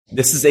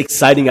This is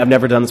exciting. I've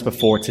never done this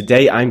before.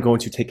 Today, I'm going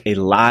to take a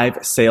live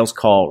sales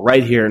call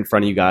right here in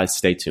front of you guys.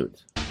 Stay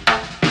tuned.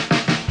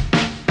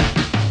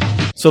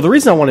 So the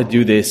reason I want to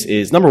do this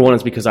is, number one,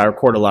 is because I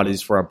record a lot of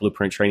these for our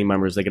Blueprint training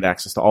members. They get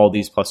access to all of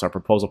these, plus our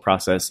proposal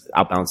process,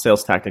 outbound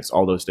sales tactics,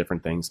 all those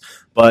different things.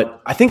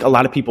 But I think a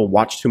lot of people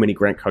watch too many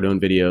Grant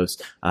Cardone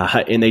videos,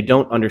 and they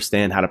don't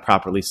understand how to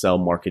properly sell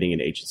marketing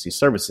and agency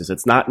services.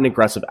 It's not an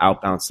aggressive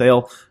outbound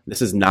sale.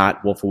 This is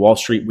not Wolf of Wall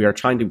Street. We are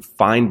trying to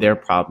find their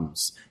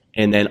problems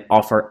and then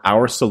offer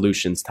our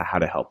solutions to how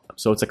to help them.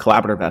 So it's a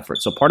collaborative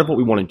effort. So part of what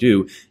we want to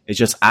do is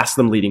just ask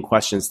them leading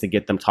questions to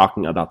get them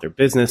talking about their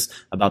business,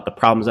 about the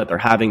problems that they're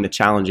having, the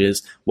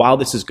challenges. While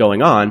this is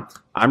going on,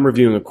 I'm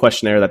reviewing a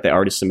questionnaire that they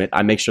already submit.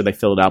 I make sure they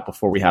fill it out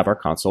before we have our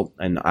consult,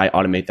 and I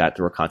automate that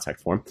through a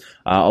contact form.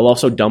 I'll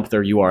also dump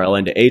their URL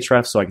into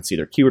Ahrefs so I can see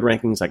their keyword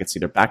rankings, I can see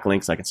their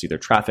backlinks, I can see their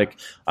traffic.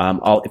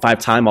 If I have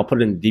time, I'll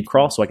put it in Deep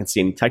Crawl so I can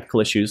see any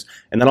technical issues,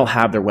 and then I'll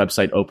have their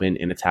website open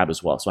in a tab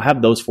as well. So I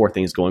have those four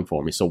things going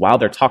for me. So while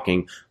they're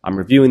talking, I'm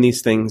reviewing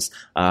these things.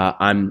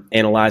 I'm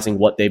analyzing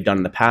what they've done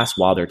in the past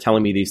while they're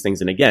telling me these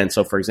things. And again,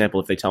 so for example,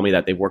 if they tell me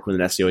that they've worked with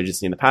an SEO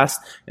agency in the past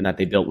and that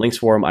they built links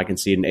for them, I can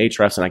see it in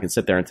Ahrefs, and I can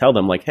sit there and tell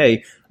them like,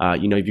 hey,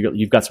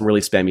 you've got some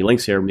really spammy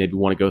links here. Maybe you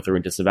want to go through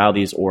and disavow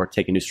these or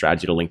take a new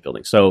strategy to link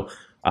building. So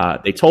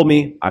they told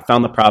me, I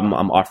found the problem,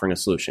 I'm offering a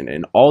solution.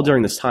 And all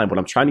during this time, what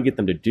I'm trying to get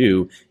them to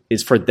do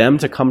is for them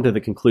to come to the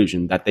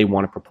conclusion that they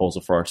want a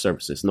proposal for our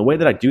services. And the way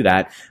that I do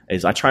that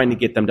is I try to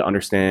get them to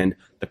understand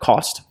the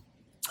cost,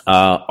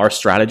 our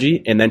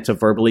strategy, and then to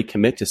verbally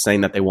commit to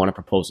saying that they want a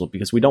proposal,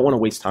 because we don't want to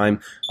waste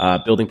time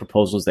building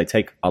proposals. They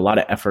take a lot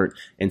of effort,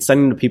 and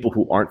sending them to people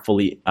who aren't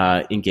fully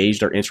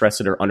engaged or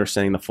interested or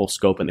understanding the full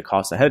scope and the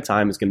cost ahead of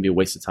time is going to be a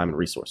waste of time and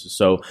resources.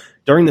 So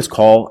during this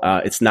call,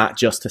 it's not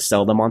just to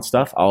sell them on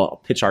stuff. I'll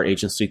pitch our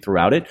agency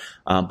throughout it,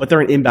 but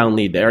they're an inbound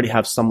lead. They already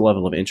have some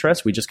level of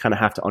interest. We just kind of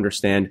have to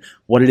understand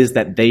what it is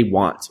that they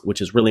want, which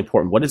is really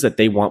important. What is it that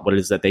they want? What it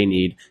is that they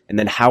need? And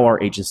then how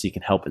our agency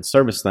can help and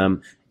service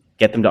them.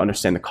 Get them to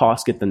understand the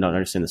cost, get them to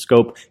understand the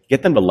scope,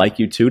 get them to like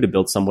you too, to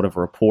build somewhat of a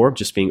rapport,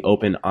 just being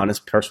open,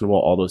 honest, personable,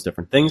 all those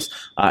different things.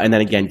 And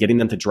then again, getting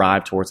them to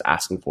drive towards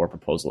asking for a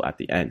proposal at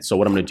the end. So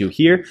what I'm going to do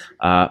here,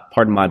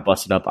 pardon my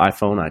busted up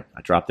iPhone.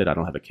 I dropped it. I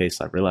don't have a case.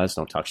 I realized.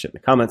 Don't talk shit in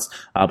the comments.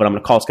 But I'm going to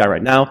call this guy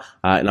right now,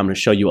 and I'm going to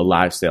show you a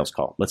live sales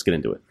call. Let's get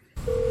into it.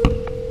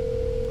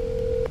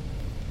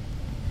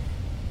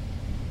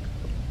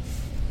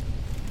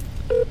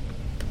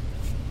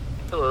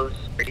 Hello, this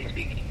is Brady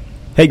speaking.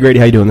 Hey Grady,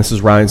 how you doing? This is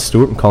Ryan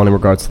Stewart. I'm calling in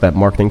regards to that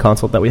marketing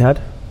consult that we had.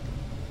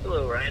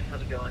 Hello, Ryan.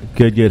 How's it going?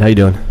 Good. How you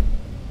doing?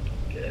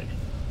 Good.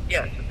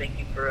 Yeah, so thank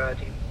you for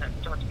taking the time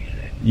to talk to me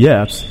today.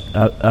 Yeah,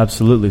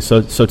 absolutely.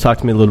 So talk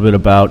to me a little bit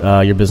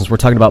about your business. We're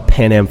talking about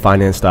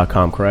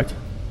PanAmFinance.com, correct?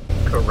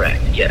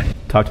 Correct, yes.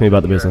 Talk to me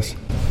about the business.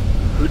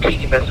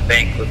 Boutique investment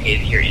bank located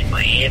here in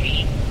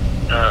Miami.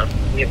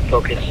 We have a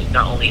focus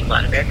not only in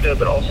Latin America,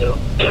 but also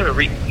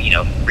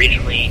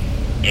regionally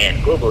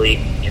and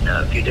globally in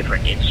a few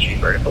different industry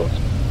verticals.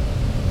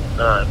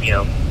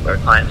 Our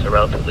clients are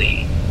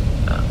relatively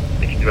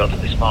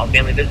small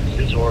family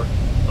businesses or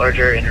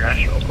larger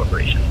international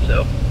corporations.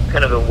 So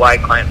kind of a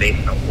wide client base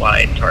and a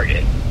wide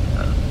target.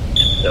 And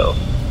so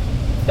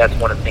that's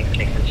one of the things that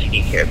makes us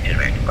unique here at Pan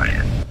American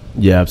Finance.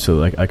 Yeah,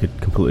 absolutely. I could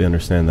completely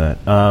understand that.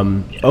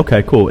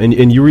 Okay, cool.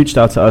 And you reached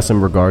out to us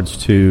in regards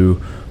to,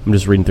 I'm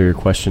just reading through your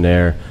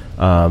questionnaire,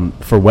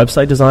 for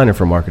website design or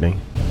for marketing?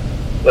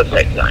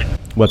 Website design.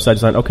 Website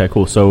design. Okay,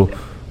 cool. So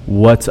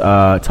what,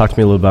 talk to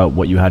me a little about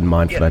what you had in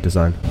mind for that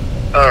design.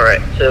 All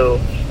right.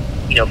 So,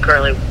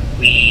 currently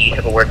we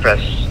have a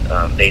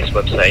WordPress-based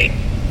website.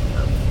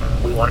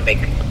 We want to make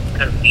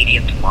kind of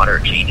medium to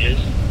moderate changes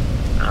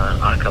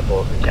on a couple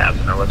of the tabs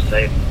on our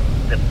website.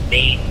 The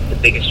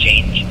biggest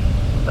change,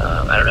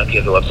 I don't know if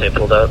you have the website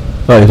pulled up.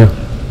 Oh, you do.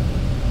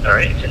 All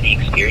right. It's in the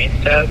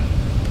Experience tab.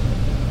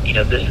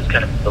 This is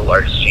kind of the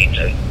largest change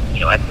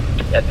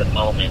at the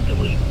moment that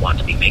we want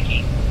to be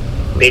making.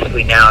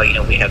 Basically now,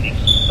 we have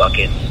these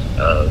buckets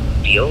of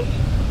deals.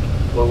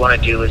 What we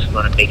want to do is we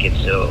want to make it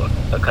so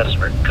a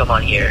customer can come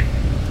on here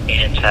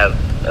and have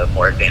a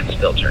more advanced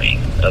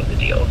filtering of the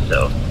deals.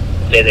 So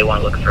say they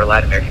want to look for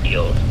Latin American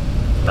deals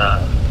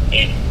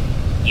and,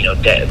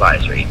 debt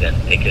advisory, then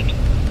they could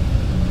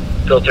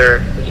filter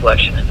the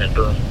selection and then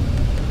boom,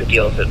 the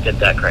deals that fit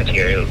that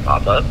criteria would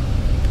pop up.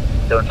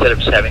 So instead of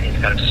just having these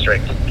kind of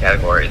strict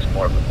categories,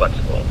 more of a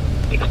flexible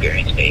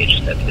experience page.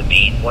 That's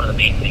one of the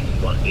main things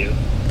we want to do.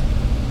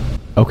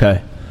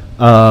 Okay.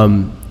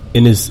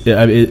 And is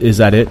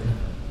that it?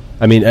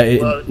 I mean,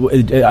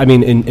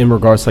 in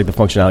regards to like the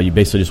functionality, you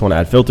basically just want to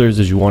add filters.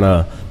 Did you want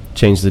to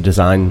change the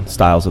design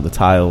styles of the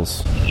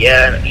tiles?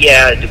 Yeah.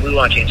 We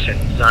want to change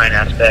certain design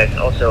aspects.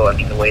 Also,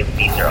 the way that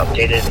these are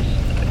updated is,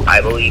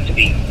 I believe, to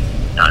be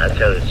not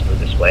necessarily the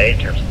smoothest way in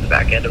terms of the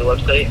back end of the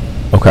website.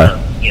 Okay.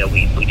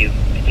 We do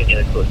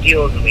continually close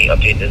deals, and we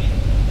update this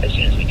as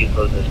soon as we do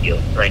close those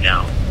deals. Right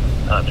now,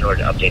 in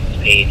order to update this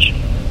page,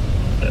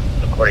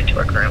 according to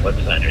our current web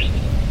designers,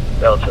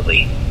 is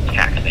relatively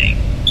taxing.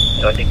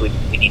 So I think we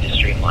need to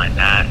streamline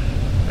that.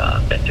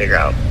 and figure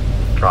out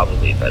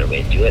probably a better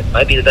way to do it.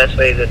 Might be the best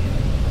way the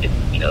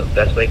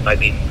best way might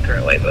be the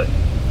current way, but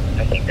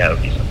I think that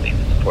would be something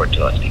that's important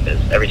to us because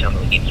every time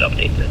we need to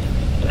update this,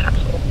 it's an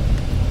hassle.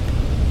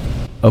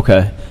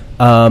 Okay.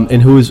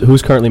 And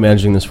who's currently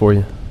managing this for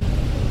you?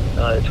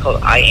 It's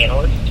called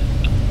iAnalyst.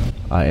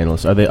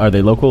 iAnalyst. Are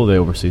they local or are they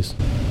overseas?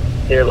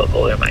 They're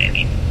local. They're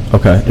Miami.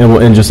 Okay.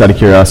 And just out of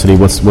curiosity,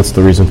 what's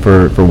the reason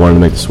for wanting to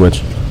make the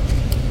switch?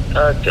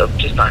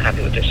 Just not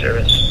happy with their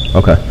service.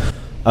 Okay.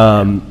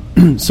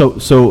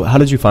 So how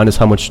did you find us?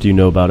 How much do you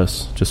know about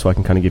us? Just so I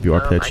can kind of give you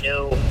our pitch. I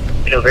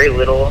know very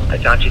little. I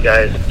found you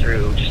guys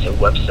through just a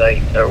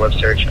website or web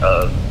search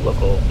of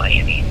local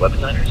Miami web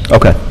designers.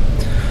 Okay.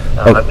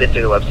 I've been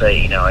through the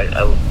website.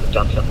 I've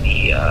done some of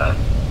the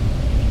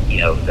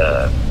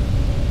the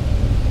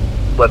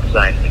web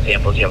design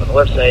examples you have on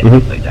the website,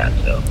 things like that.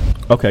 So.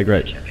 Okay,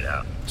 great. Check it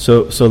out.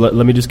 So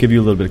let me just give you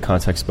a little bit of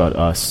context about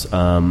us.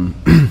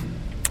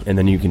 And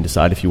then you can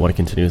decide if you want to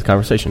continue the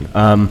conversation.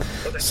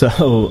 Okay.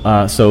 So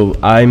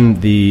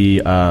I'm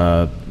the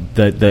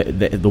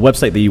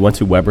website that you went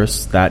to,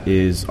 Webris. That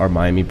is our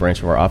Miami branch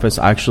of our office.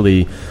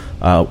 Actually,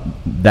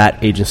 that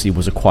agency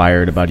was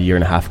acquired about a year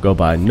and a half ago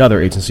by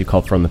another agency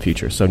called From the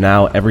Future. So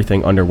now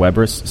everything under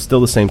Webris, still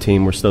the same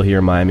team. We're still here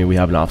in Miami. We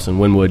have an office in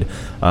Wynwood.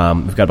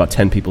 We've got about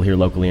 10 people here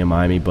locally in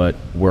Miami, but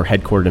we're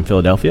headquartered in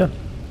Philadelphia.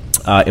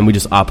 And we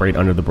just operate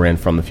under the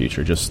brand From the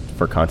Future, just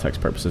for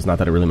context purposes. Not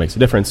that it really makes a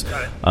difference,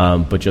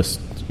 but just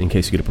in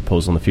case you get a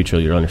proposal in the future,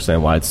 you'll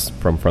understand why it's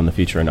from the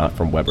Future and not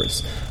from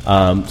Webris.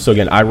 So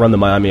again, I run the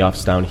Miami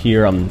office down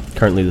here. I'm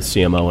currently the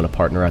CMO and a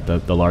partner at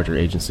the larger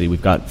agency.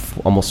 We've got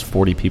almost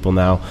 40 people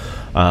now.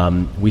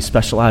 We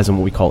specialize in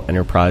what we call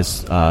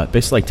enterprise,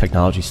 basically like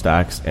technology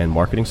stacks and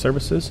marketing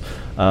services.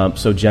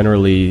 So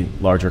generally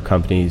larger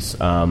companies.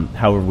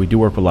 However, we do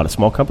work with a lot of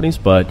small companies,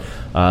 but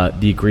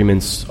the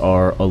agreements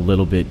are a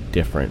little bit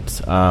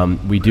different.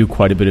 We do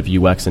quite a bit of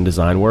UX and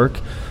design work.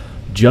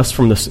 Just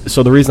from this,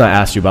 so the reason I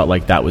asked you about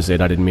like that was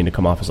it. I didn't mean to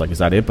come off as like, is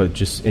that it? But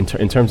just in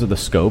terms of the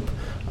scope,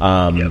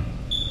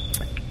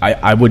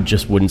 I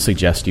wouldn't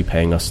suggest you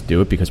paying us to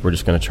do it because we're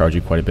just going to charge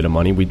you quite a bit of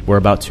money. We're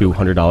about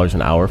 $200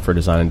 an hour for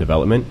design and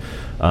development.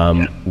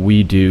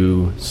 We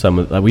do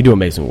we do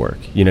amazing work.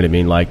 You know what I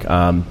mean? Like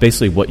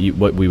basically,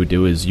 what we would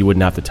do is you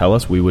wouldn't have to tell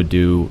us. We would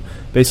do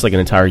basically like an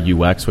entire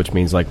UX, which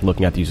means like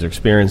looking at the user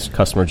experience,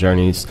 customer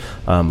journeys.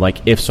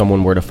 Like if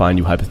someone were to find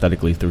you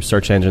hypothetically through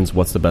search engines,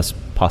 what's the best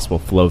possible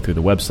flow through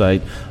the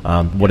website?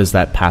 What does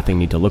that pathing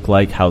need to look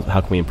like? How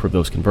can we improve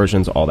those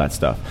conversions? All that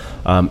stuff.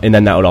 And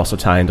then that would also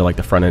tie into like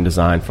the front end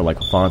design for like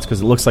fonts,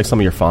 because it looks like some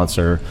of your fonts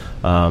are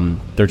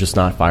they're just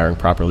not firing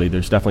properly.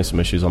 There's definitely some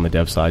issues on the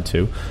dev side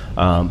too.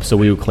 So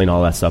we would clean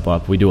all that stuff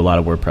up. We do a lot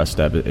of WordPress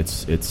dev.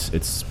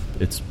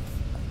 It's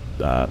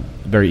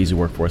very easy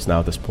work for us now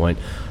at this point.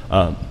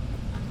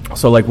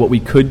 So like what we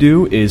could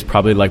do is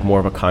probably like more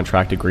of a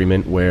contract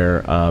agreement where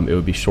it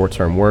would be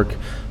short-term work.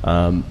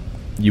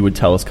 You would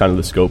tell us kind of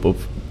the scope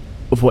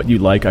of what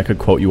you'd like. I could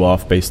quote you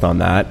off based on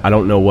that. I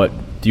don't know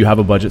do you have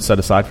a budget set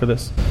aside for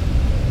this?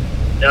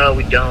 No,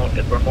 we don't.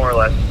 We're more or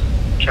less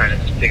trying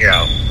to figure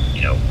out,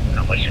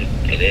 how much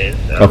it is.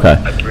 Okay.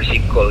 I've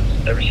received quotes.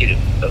 I've received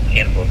a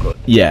handful of quotes.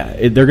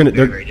 Yeah, they're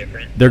very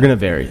different. They're gonna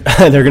vary.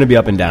 They're gonna be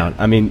up and down.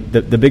 I mean,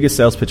 the biggest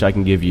sales pitch I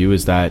can give you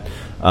is that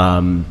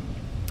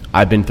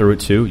I've been through it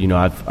too.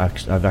 I've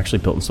actually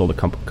built and sold a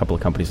couple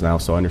of companies now,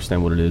 so I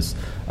understand what it is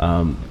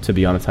to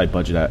be on a tight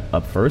budget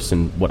up first.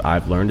 And what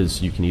I've learned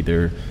is you can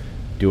either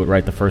do it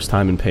right the first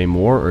time and pay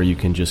more, or you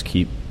can just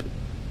keep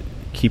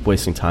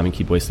wasting time and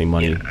keep wasting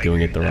money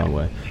doing it the wrong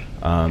way.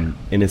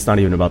 And it's not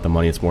even about the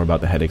money, it's more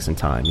about the headaches and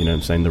time. You know what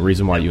I'm saying? The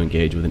reason why you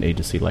engage with an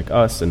agency like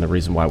us and the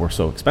reason why we're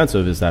so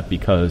expensive is that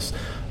because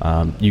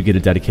you get a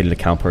dedicated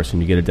account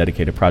person, you get a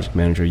dedicated project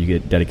manager, you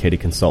get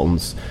dedicated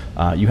consultants,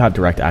 you have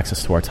direct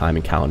access to our time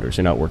and calendars.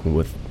 You're not working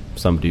with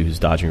somebody who's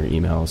dodging your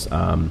emails.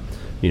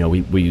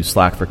 We use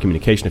Slack for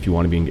communication if you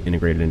want to be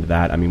integrated into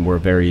that. I mean, we're a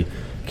very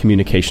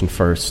communication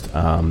first,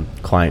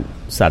 client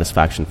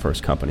satisfaction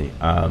first company.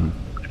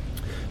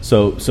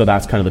 So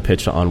that's kind of the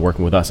pitch on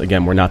working with us.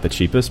 Again, we're not the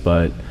cheapest,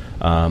 but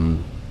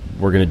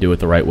we're going to do it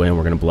the right way, and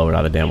we're going to blow it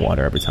out of the damn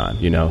water every time.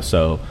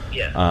 So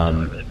I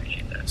really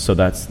appreciate that. So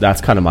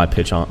that's kind of my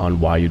pitch on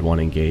why you'd want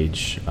to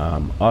engage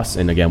us.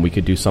 And again, we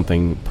could do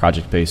something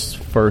project based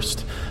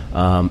first,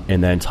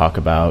 and then talk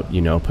about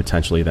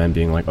potentially then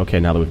being like, okay,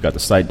 now that we've got the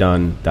site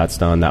done, that's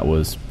done. That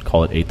was,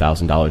 call it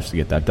 $8,000 to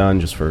get that done,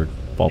 just for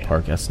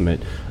ballpark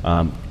estimate.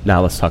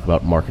 Now let's talk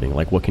about marketing.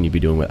 Like, what can you be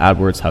doing with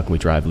AdWords? How can we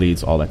drive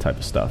leads? All that type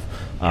of stuff.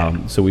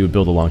 So we would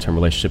build a long-term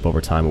relationship over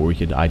time where we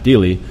could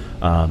ideally,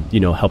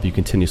 help you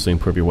continuously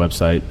improve your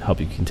website, help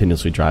you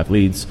continuously drive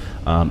leads,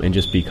 and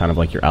just be kind of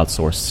like your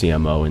outsourced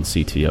CMO and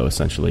CTO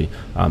essentially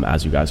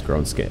as you guys grow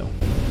and scale.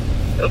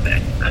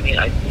 Okay. I mean,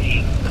 I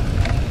see,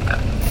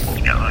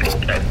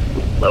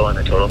 I'm low on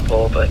the total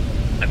poll, but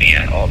I mean,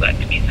 all that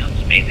to me sounds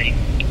amazing.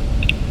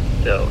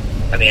 So,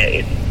 I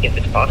mean, if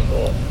it's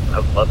possible, I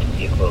would love to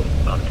see a quote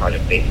on a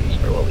project basis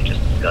for what we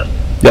just discussed.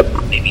 Yep.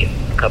 Maybe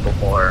a couple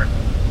more,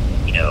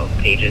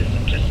 pages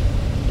and just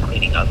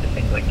cleaning up and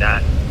things like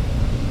that.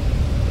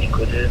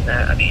 in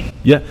that? I mean,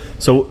 Yeah.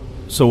 So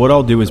what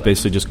I'll do is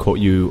basically just quote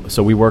you.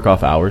 So we work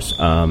off hours.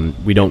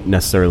 We don't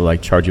necessarily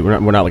like charge you. We're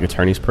not like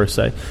attorneys per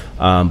se,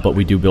 but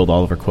we do build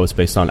all of our quotes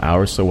based on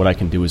hours. So what I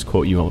can do is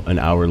quote you an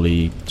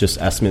hourly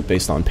just estimate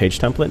based on page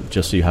template,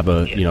 just so you have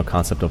a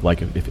concept of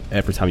like if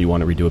every time you want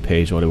to redo a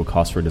page, what it would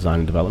cost for design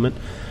and development,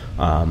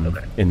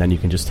 and then you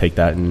can just take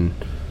that and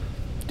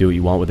do what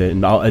you want with it.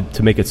 And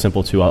to make it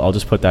simple too, I'll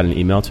just put that in an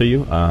email to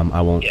you.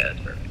 I won't. yeah, that's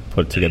perfect.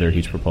 Put together a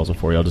huge proposal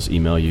for you. I'll just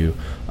email you.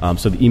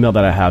 So the email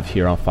that I have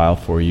here on file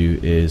for you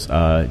is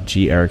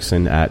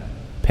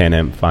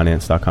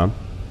gerickson@panamfinance.com.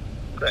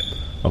 Correct.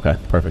 Okay,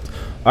 perfect.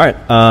 All right.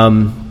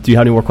 Do you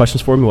have any more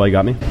questions for me while you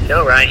got me?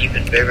 No, Ryan, you've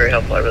been very, very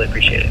helpful. I really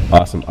appreciate it.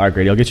 Awesome. All right,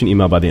 Grady. I'll get you an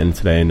email by the end of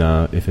today, and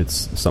if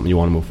it's something you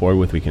want to move forward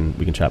with, we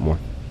can chat more.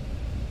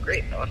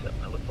 Great. Awesome.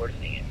 I look forward to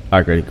seeing it. All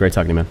right, Grady. Great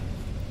talking to you, man.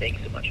 Thank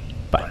you so much.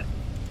 Bye.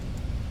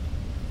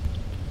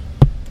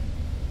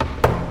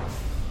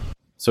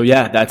 So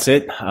yeah, that's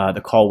it.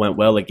 The call went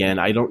well again.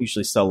 I don't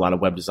usually sell a lot of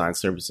web design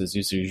services.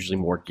 These are usually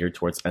more geared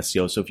towards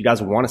SEO. So if you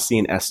guys want to see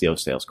an SEO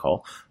sales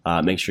call,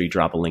 make sure you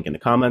drop a link in the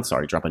comments.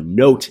 Drop a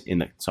comment in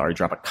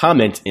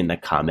the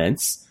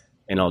comments,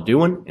 and I'll do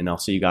one. And I'll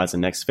see you guys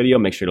in the next video.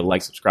 Make sure to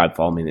like, subscribe,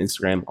 follow me on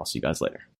Instagram. I'll see you guys later.